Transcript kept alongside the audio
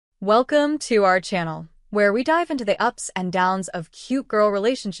Welcome to our channel, where we dive into the ups and downs of cute girl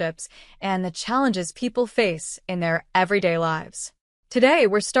relationships and the challenges people face in their everyday lives. Today,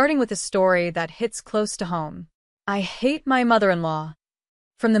 we're starting with a story that hits close to home. I hate my mother-in-law.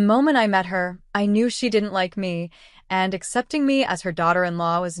 From the moment I met her, I knew she didn't like me, and accepting me as her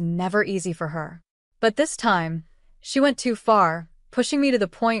daughter-in-law was never easy for her. But this time, she went too far, pushing me to the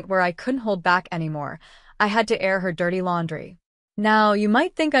point where I couldn't hold back anymore. I had to air her dirty laundry. Now, you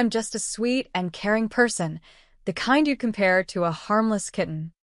might think I'm just a sweet and caring person, the kind you'd compare to a harmless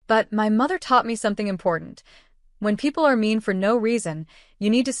kitten. But my mother taught me something important. When people are mean for no reason, you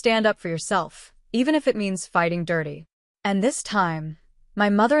need to stand up for yourself, even if it means fighting dirty. And this time, my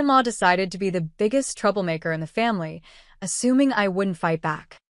mother-in-law decided to be the biggest troublemaker in the family, assuming I wouldn't fight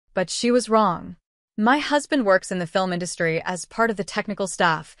back. But she was wrong. My husband works in the film industry as part of the technical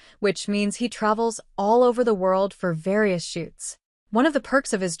staff, which means he travels all over the world for various shoots. One of the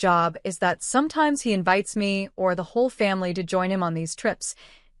perks of his job is that sometimes he invites me or the whole family to join him on these trips,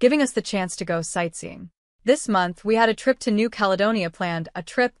 giving us the chance to go sightseeing. This month, we had a trip to New Caledonia planned, a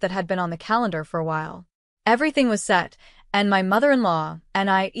trip that had been on the calendar for a while. Everything was set, and my mother-in-law and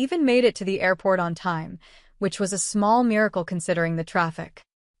I even made it to the airport on time, which was a small miracle considering the traffic.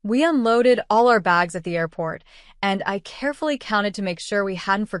 We unloaded all our bags at the airport, and I carefully counted to make sure we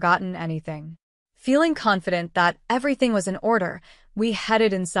hadn't forgotten anything. Feeling confident that everything was in order, we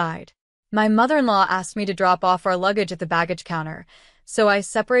headed inside. My mother-in-law asked me to drop off our luggage at the baggage counter, so I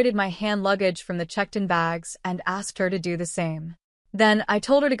separated my hand luggage from the checked-in bags and asked her to do the same. Then I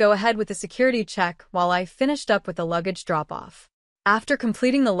told her to go ahead with the security check while I finished up with the luggage drop-off. After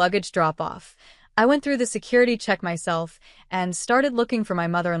completing the luggage drop-off, I went through the security check myself and started looking for my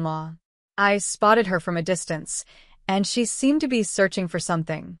mother-in-law. I spotted her from a distance, and she seemed to be searching for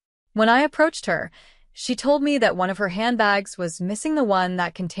something. When I approached her, she told me that one of her handbags was missing, the one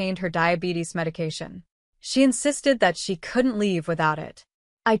that contained her diabetes medication. She insisted that she couldn't leave without it.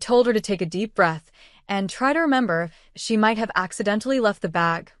 I told her to take a deep breath and try to remember she might have accidentally left the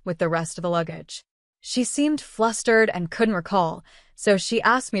bag with the rest of the luggage. She seemed flustered and couldn't recall, so she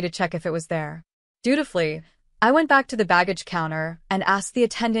asked me to check if it was there. Dutifully, I went back to the baggage counter and asked the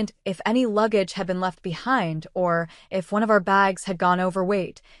attendant if any luggage had been left behind or if one of our bags had gone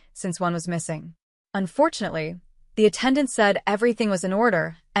overweight, since one was missing. Unfortunately, the attendant said everything was in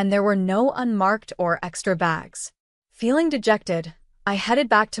order and there were no unmarked or extra bags. Feeling dejected, I headed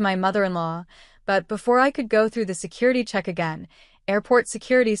back to my mother-in-law, but before I could go through the security check again, airport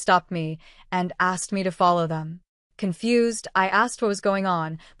security stopped me and asked me to follow them. Confused, I asked what was going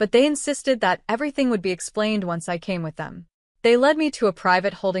on, but they insisted that everything would be explained once I came with them. They led me to a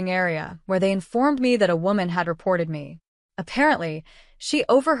private holding area where they informed me that a woman had reported me. Apparently, she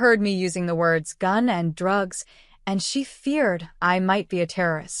overheard me using the words gun and drugs, and she feared I might be a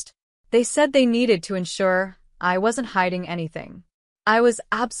terrorist. They said they needed to ensure I wasn't hiding anything. I was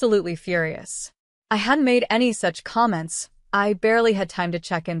absolutely furious. I hadn't made any such comments. I barely had time to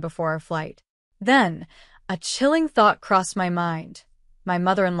check in before our flight. Then, a chilling thought crossed my mind. My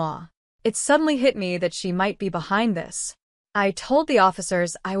mother-in-law. It suddenly hit me that she might be behind this. I told the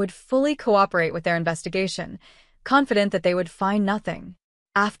officers I would fully cooperate with their investigation, confident that they would find nothing.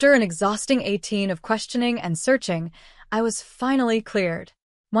 After an exhausting 18 of questioning and searching, I was finally cleared.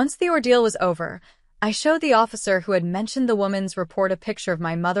 Once the ordeal was over, I showed the officer who had mentioned the woman's report a picture of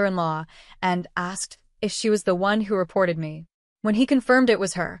my mother-in-law and asked if she was the one who reported me. When he confirmed it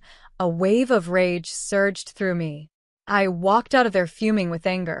was her, a wave of rage surged through me. I walked out of there fuming with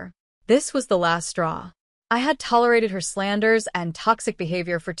anger. This was the last straw. I had tolerated her slanders and toxic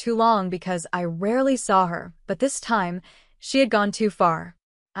behavior for too long because I rarely saw her, but this time, she had gone too far.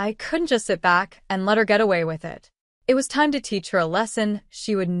 I couldn't just sit back and let her get away with it. It was time to teach her a lesson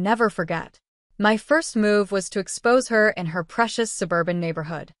she would never forget. My first move was to expose her in her precious suburban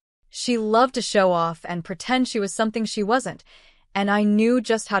neighborhood. She loved to show off and pretend she was something she wasn't, and I knew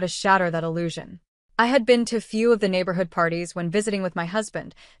just how to shatter that illusion. I had been to few of the neighborhood parties when visiting with my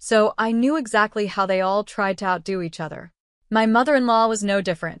husband, so I knew exactly how they all tried to outdo each other. My mother-in-law was no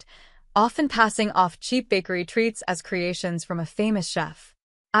different, often passing off cheap bakery treats as creations from a famous chef.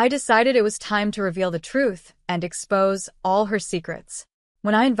 I decided it was time to reveal the truth and expose all her secrets.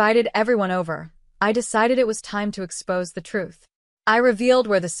 When I invited everyone over, I decided it was time to expose the truth. I revealed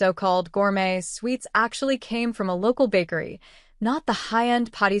where the so-called gourmet sweets actually came from, a local bakery, not the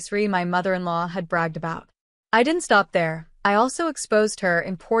high-end pâtisserie my mother-in-law had bragged about. I didn't stop there. I also exposed her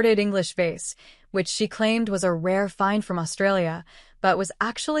imported English vase, which she claimed was a rare find from Australia, but was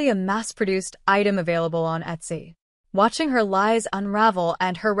actually a mass-produced item available on Etsy. Watching her lies unravel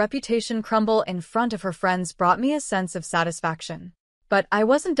and her reputation crumble in front of her friends brought me a sense of satisfaction. But I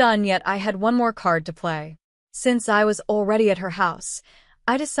wasn't done yet. I had one more card to play. Since I was already at her house,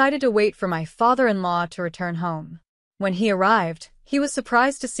 I decided to wait for my father-in-law to return home. When he arrived, he was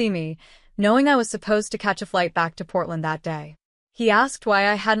surprised to see me, knowing I was supposed to catch a flight back to Portland that day. He asked why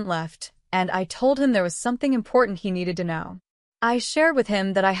I hadn't left, and I told him there was something important he needed to know. I shared with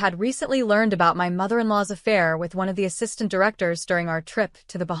him that I had recently learned about my mother-in-law's affair with one of the assistant directors during our trip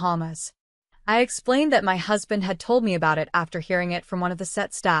to the Bahamas. I explained that my husband had told me about it after hearing it from one of the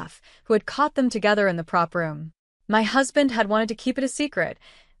set staff, who had caught them together in the prop room. My husband had wanted to keep it a secret,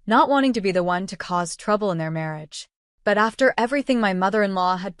 not wanting to be the one to cause trouble in their marriage. But after everything my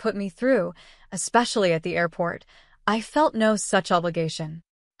mother-in-law had put me through, especially at the airport, I felt no such obligation.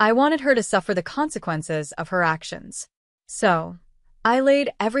 I wanted her to suffer the consequences of her actions. So, I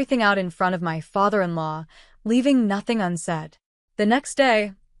laid everything out in front of my father-in-law, leaving nothing unsaid. The next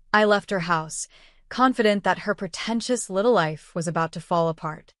day, I left her house, confident that her pretentious little life was about to fall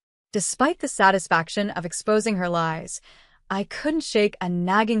apart. Despite the satisfaction of exposing her lies, I couldn't shake a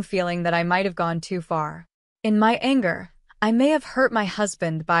nagging feeling that I might have gone too far. In my anger, I may have hurt my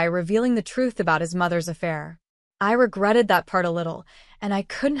husband by revealing the truth about his mother's affair. I regretted that part a little, and I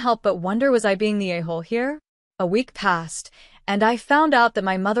couldn't help but wonder, was I being the a-hole here? A week passed, and I found out that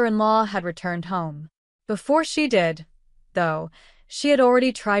my mother-in-law had returned home. Before she did, though, she had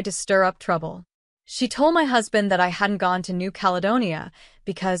already tried to stir up trouble. She told my husband that I hadn't gone to New Caledonia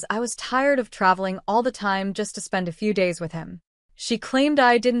because I was tired of traveling all the time just to spend a few days with him. She claimed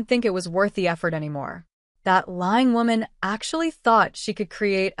I didn't think it was worth the effort anymore. That lying woman actually thought she could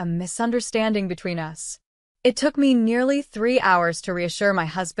create a misunderstanding between us. It took me nearly 3 hours to reassure my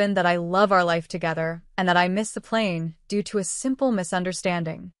husband that I love our life together and that I missed the plane due to a simple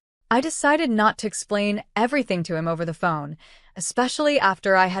misunderstanding. I decided not to explain everything to him over the phone, especially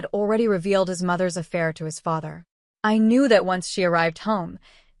after I had already revealed his mother's affair to his father. I knew that once she arrived home,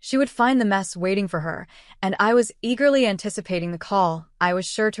 she would find the mess waiting for her, and I was eagerly anticipating the call I was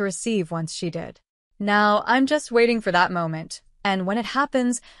sure to receive once she did. Now, I'm just waiting for that moment, and when it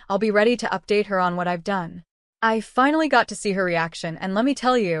happens, I'll be ready to update her on what I've done. I finally got to see her reaction, and let me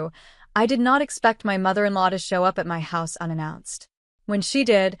tell you, I did not expect my mother-in-law to show up at my house unannounced. When she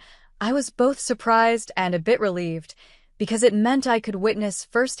did, I was both surprised and a bit relieved, because it meant I could witness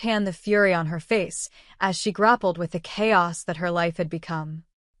firsthand the fury on her face as she grappled with the chaos that her life had become.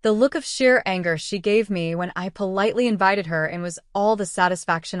 The look of sheer anger she gave me when I politely invited her in was all the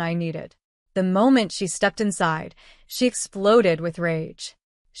satisfaction I needed. The moment she stepped inside, she exploded with rage.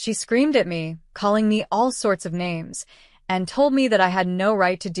 She screamed at me, calling me all sorts of names, and told me that I had no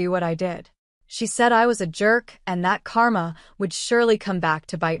right to do what I did. She said I was a jerk and that karma would surely come back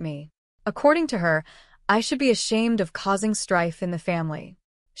to bite me. According to her, I should be ashamed of causing strife in the family.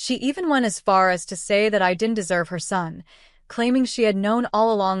 She even went as far as to say that I didn't deserve her son, claiming she had known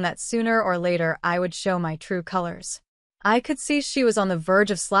all along that sooner or later I would show my true colors. I could see she was on the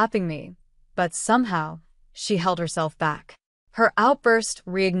verge of slapping me, but somehow, she held herself back. Her outburst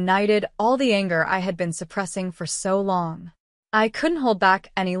reignited all the anger I had been suppressing for so long. I couldn't hold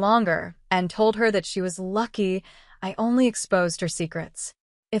back any longer and told her that she was lucky I only exposed her secrets.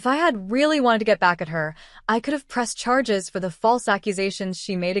 If I had really wanted to get back at her, I could have pressed charges for the false accusations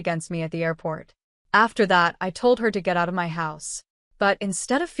she made against me at the airport. After that, I told her to get out of my house. But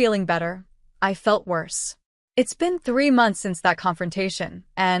instead of feeling better, I felt worse. It's been 3 months since that confrontation,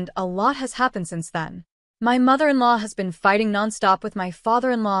 and a lot has happened since then. My mother-in-law has been fighting nonstop with my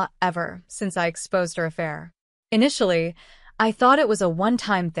father-in-law ever since I exposed her affair. Initially, I thought it was a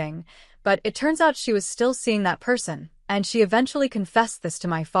one-time thing, but it turns out she was still seeing that person, and she eventually confessed this to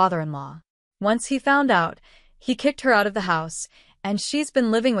my father-in-law. Once he found out, he kicked her out of the house, and she's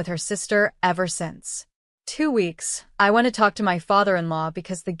been living with her sister ever since. 2 weeks, I went to talk to my father-in-law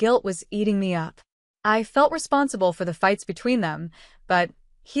because the guilt was eating me up. I felt responsible for the fights between them, but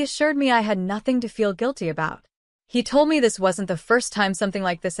he assured me I had nothing to feel guilty about. He told me this wasn't the first time something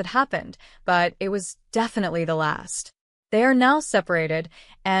like this had happened, but it was definitely the last. They are now separated,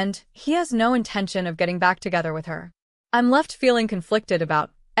 and he has no intention of getting back together with her. I'm left feeling conflicted about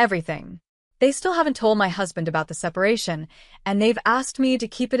everything. They still haven't told my husband about the separation, and they've asked me to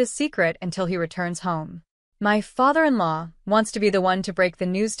keep it a secret until he returns home. My father-in-law wants to be the one to break the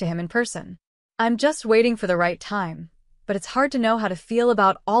news to him in person. I'm just waiting for the right time, but it's hard to know how to feel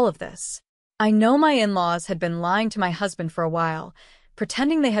about all of this. I know my in-laws had been lying to my husband for a while,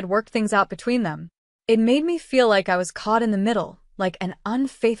 pretending they had worked things out between them. It made me feel like I was caught in the middle, like an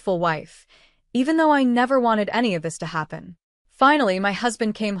unfaithful wife, even though I never wanted any of this to happen. Finally, my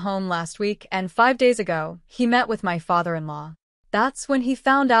husband came home last week, and 5 days ago, he met with my father-in-law. That's when he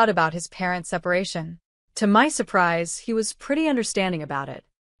found out about his parents' separation. To my surprise, he was pretty understanding about it.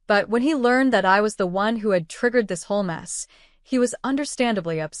 But when he learned that I was the one who had triggered this whole mess, he was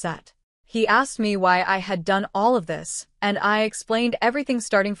understandably upset. He asked me why I had done all of this, and I explained everything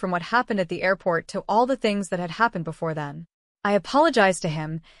starting from what happened at the airport to all the things that had happened before then. I apologized to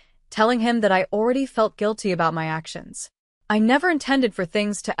him, telling him that I already felt guilty about my actions. I never intended for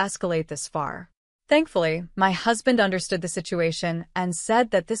things to escalate this far. Thankfully, my husband understood the situation and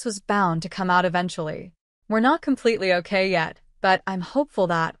said that this was bound to come out eventually. We're not completely okay yet, but I'm hopeful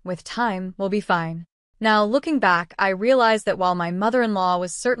that, with time, we'll be fine. Now, looking back, I realized that while my mother-in-law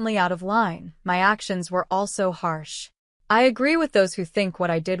was certainly out of line, my actions were also harsh. I agree with those who think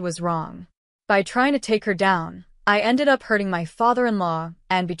what I did was wrong. By trying to take her down, I ended up hurting my father-in-law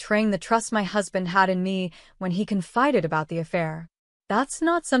and betraying the trust my husband had in me when he confided about the affair. That's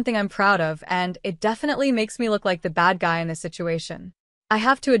not something I'm proud of, and it definitely makes me look like the bad guy in this situation. I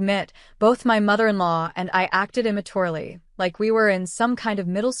have to admit, both my mother-in-law and I acted immaturely, like we were in some kind of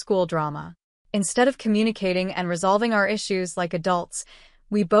middle school drama. Instead of communicating and resolving our issues like adults,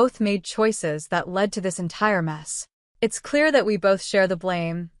 we both made choices that led to this entire mess. It's clear that we both share the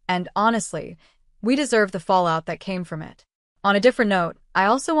blame, and honestly, we deserve the fallout that came from it. On a different note, I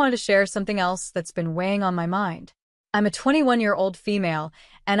also wanted to share something else that's been weighing on my mind. I'm a 21-year-old female,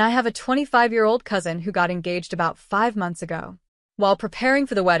 and I have a 25-year-old cousin who got engaged about 5 months ago. While preparing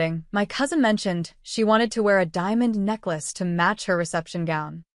for the wedding, my cousin mentioned she wanted to wear a diamond necklace to match her reception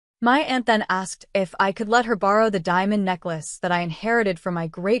gown. My aunt then asked if I could let her borrow the diamond necklace that I inherited from my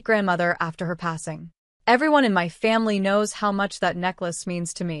great-grandmother after her passing. Everyone in my family knows how much that necklace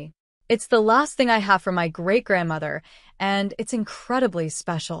means to me. It's the last thing I have from my great-grandmother, and it's incredibly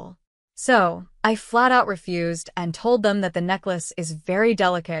special. So, I flat out refused and told them that the necklace is very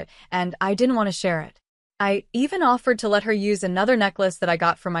delicate and I didn't want to share it. I even offered to let her use another necklace that I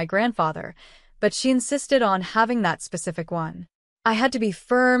got from my grandfather, but she insisted on having that specific one. I had to be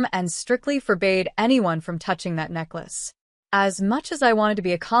firm and strictly forbade anyone from touching that necklace. As much as I wanted to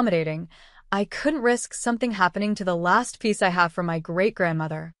be accommodating, I couldn't risk something happening to the last piece I have from my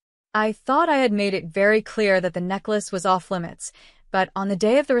great-grandmother. I thought I had made it very clear that the necklace was off limits, but on the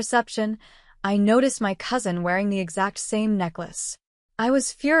day of the reception, I noticed my cousin wearing the exact same necklace. I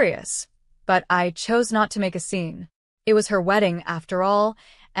was furious, but I chose not to make a scene. It was her wedding, after all,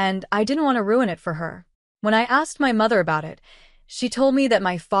 and I didn't want to ruin it for her. When I asked my mother about it, she told me that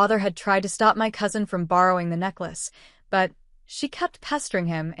my father had tried to stop my cousin from borrowing the necklace, but she kept pestering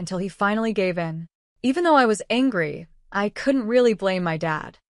him until he finally gave in. Even though I was angry, I couldn't really blame my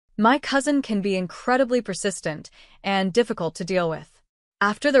dad. My cousin can be incredibly persistent and difficult to deal with.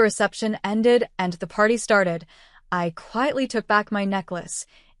 After the reception ended and the party started, I quietly took back my necklace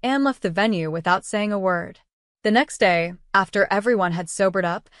and left the venue without saying a word. The next day, after everyone had sobered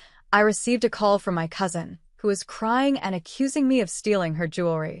up, I received a call from my cousin, who was crying and accusing me of stealing her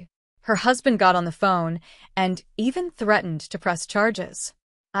jewelry. Her husband got on the phone and even threatened to press charges.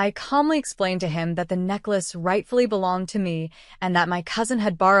 I calmly explained to him that the necklace rightfully belonged to me and that my cousin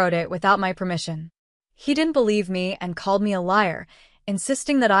had borrowed it without my permission. He didn't believe me and called me a liar,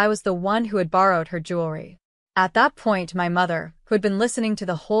 insisting that I was the one who had borrowed her jewelry. At that point, my mother, who had been listening to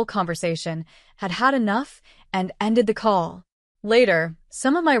the whole conversation, had had enough and ended the call. Later,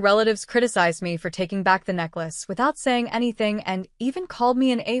 some of my relatives criticized me for taking back the necklace without saying anything and even called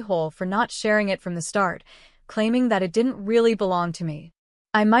me an a-hole for not sharing it from the start, claiming that it didn't really belong to me.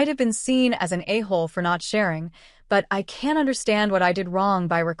 I might have been seen as an a-hole for not sharing, but I can't understand what I did wrong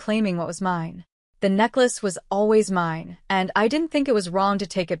by reclaiming what was mine. The necklace was always mine, and I didn't think it was wrong to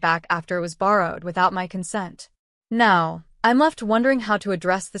take it back after it was borrowed without my consent. Now, I'm left wondering how to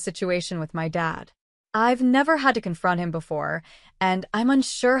address the situation with my dad. I've never had to confront him before, and I'm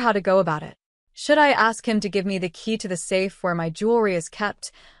unsure how to go about it. Should I ask him to give me the key to the safe where my jewelry is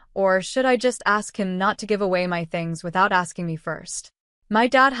kept, or should I just ask him not to give away my things without asking me first? My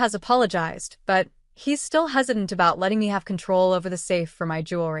dad has apologized, but he's still hesitant about letting me have control over the safe for my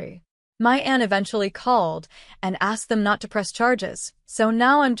jewelry. My aunt eventually called and asked them not to press charges, so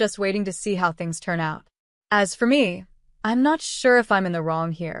now I'm just waiting to see how things turn out. As for me, I'm not sure if I'm in the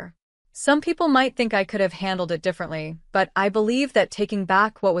wrong here. Some people might think I could have handled it differently, but I believe that taking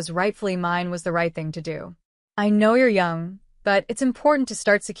back what was rightfully mine was the right thing to do. I know you're young, but it's important to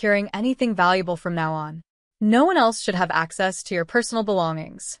start securing anything valuable from now on. No one else should have access to your personal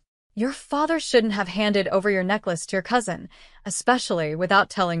belongings. Your father shouldn't have handed over your necklace to your cousin, especially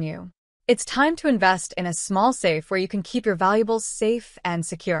without telling you. It's time to invest in a small safe where you can keep your valuables safe and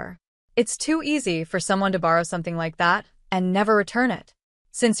secure. It's too easy for someone to borrow something like that and never return it.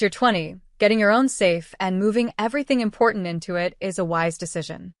 Since you're 20, getting your own safe and moving everything important into it is a wise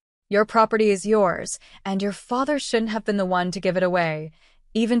decision. Your property is yours, and your father shouldn't have been the one to give it away,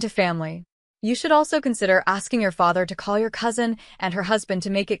 even to family. You should also consider asking your father to call your cousin and her husband to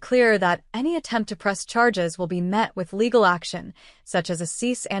make it clear that any attempt to press charges will be met with legal action, such as a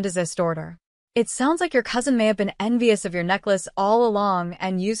cease and desist order. It sounds like your cousin may have been envious of your necklace all along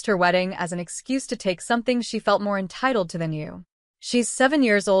and used her wedding as an excuse to take something she felt more entitled to than you. She's 7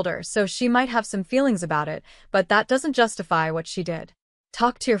 years older, so she might have some feelings about it, but that doesn't justify what she did.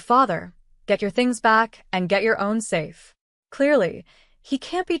 Talk to your father, get your things back, and get your own safe. Clearly, he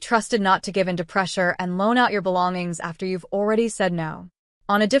can't be trusted not to give in to pressure and loan out your belongings after you've already said no.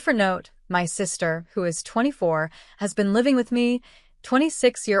 On a different note, my sister, who is 24, has been living with me,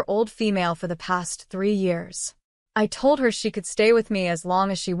 26-year-old female, for the past 3 years. I told her she could stay with me as long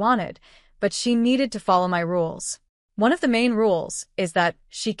as she wanted, but she needed to follow my rules. One of the main rules is that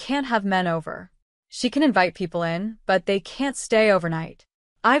she can't have men over. She can invite people in, but they can't stay overnight.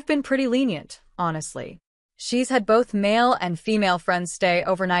 I've been pretty lenient, honestly. She's had both male and female friends stay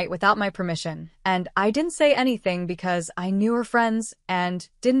overnight without my permission, and I didn't say anything because I knew her friends and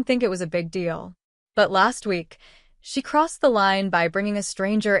didn't think it was a big deal. But last week, she crossed the line by bringing a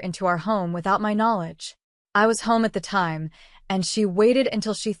stranger into our home without my knowledge. I was home at the time, and she waited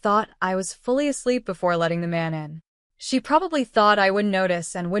until she thought I was fully asleep before letting the man in. She probably thought I wouldn't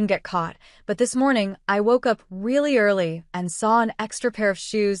notice and wouldn't get caught, but this morning I woke up really early and saw an extra pair of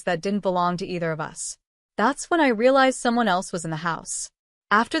shoes that didn't belong to either of us. That's when I realized someone else was in the house.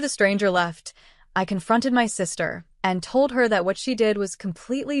 After the stranger left, I confronted my sister and told her that what she did was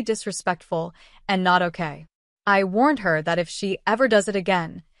completely disrespectful and not okay. I warned her that if she ever does it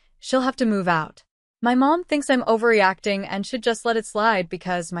again, she'll have to move out. My mom thinks I'm overreacting and should just let it slide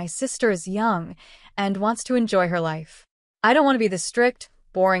because my sister is young and wants to enjoy her life. I don't want to be the strict,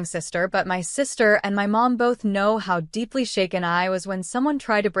 boring sister, but my sister and my mom both know how deeply shaken I was when someone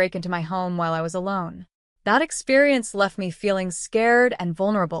tried to break into my home while I was alone. That experience left me feeling scared and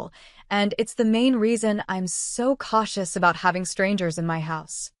vulnerable, and it's the main reason I'm so cautious about having strangers in my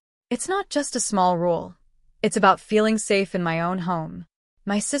house. It's not just a small rule. It's about feeling safe in my own home.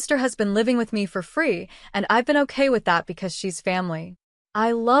 My sister has been living with me for free, and I've been okay with that because she's family.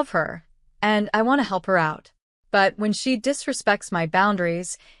 I love her, and I want to help her out. But when she disrespects my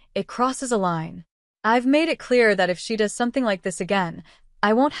boundaries, it crosses a line. I've made it clear that if she does something like this again,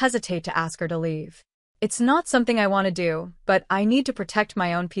 I won't hesitate to ask her to leave. It's not something I want to do, but I need to protect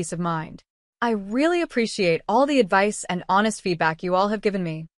my own peace of mind. I really appreciate all the advice and honest feedback you all have given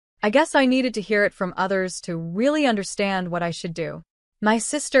me. I guess I needed to hear it from others to really understand what I should do. My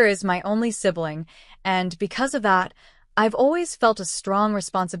sister is my only sibling, and because of that, I've always felt a strong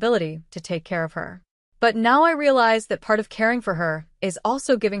responsibility to take care of her. But now I realize that part of caring for her is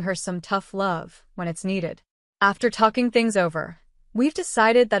also giving her some tough love when it's needed. After talking things over, we've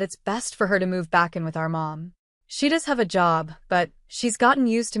decided that it's best for her to move back in with our mom. She does have a job, but she's gotten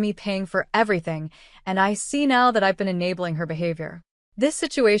used to me paying for everything, and I see now that I've been enabling her behavior. This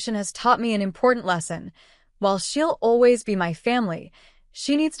situation has taught me an important lesson. While she'll always be my family,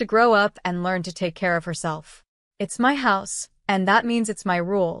 she needs to grow up and learn to take care of herself. It's my house, and that means it's my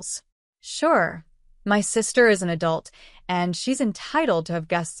rules. Sure, my sister is an adult, and she's entitled to have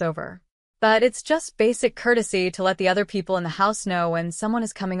guests over. But it's just basic courtesy to let the other people in the house know when someone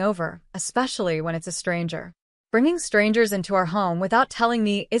is coming over, especially when it's a stranger. Bringing strangers into our home without telling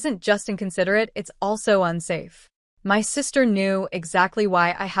me isn't just inconsiderate, it's also unsafe. My sister knew exactly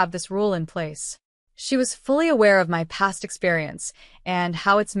why I have this rule in place. She was fully aware of my past experience and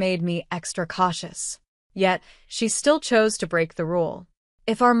how it's made me extra cautious. Yet, she still chose to break the rule.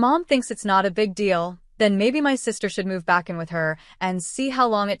 If our mom thinks it's not a big deal, then maybe my sister should move back in with her and see how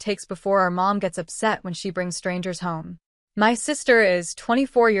long it takes before our mom gets upset when she brings strangers home. My sister is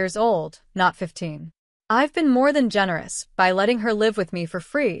 24 years old, not 15. I've been more than generous by letting her live with me for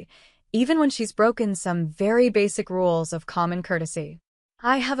free, even when she's broken some very basic rules of common courtesy.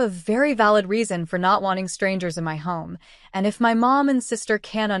 I have a very valid reason for not wanting strangers in my home, and if my mom and sister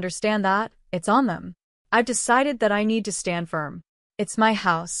can't understand that, it's on them. I've decided that I need to stand firm. It's my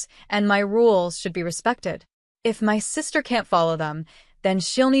house, and my rules should be respected. If my sister can't follow them, then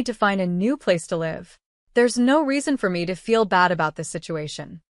she'll need to find a new place to live. There's no reason for me to feel bad about this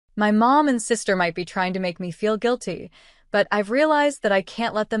situation. My mom and sister might be trying to make me feel guilty, but I've realized that I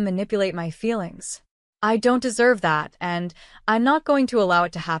can't let them manipulate my feelings. I don't deserve that, and I'm not going to allow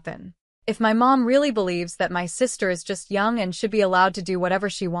it to happen. If my mom really believes that my sister is just young and should be allowed to do whatever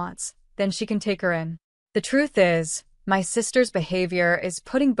she wants, then she can take her in. The truth is, my sister's behavior is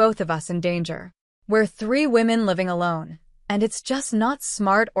putting both of us in danger. We're 3 women living alone, and it's just not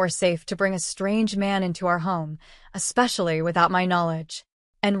smart or safe to bring a strange man into our home, especially without my knowledge.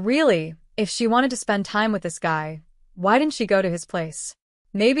 And really, if she wanted to spend time with this guy, why didn't she go to his place?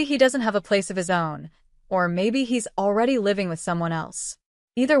 Maybe he doesn't have a place of his own, or maybe he's already living with someone else.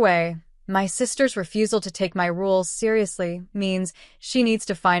 Either way, my sister's refusal to take my rules seriously means she needs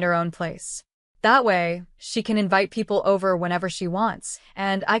to find her own place. That way, she can invite people over whenever she wants,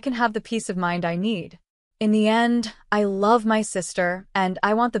 and I can have the peace of mind I need. In the end, I love my sister, and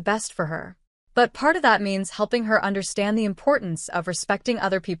I want the best for her. But part of that means helping her understand the importance of respecting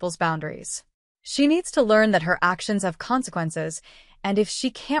other people's boundaries. She needs to learn that her actions have consequences, and if she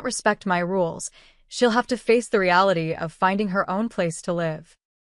can't respect my rules, she'll have to face the reality of finding her own place to live.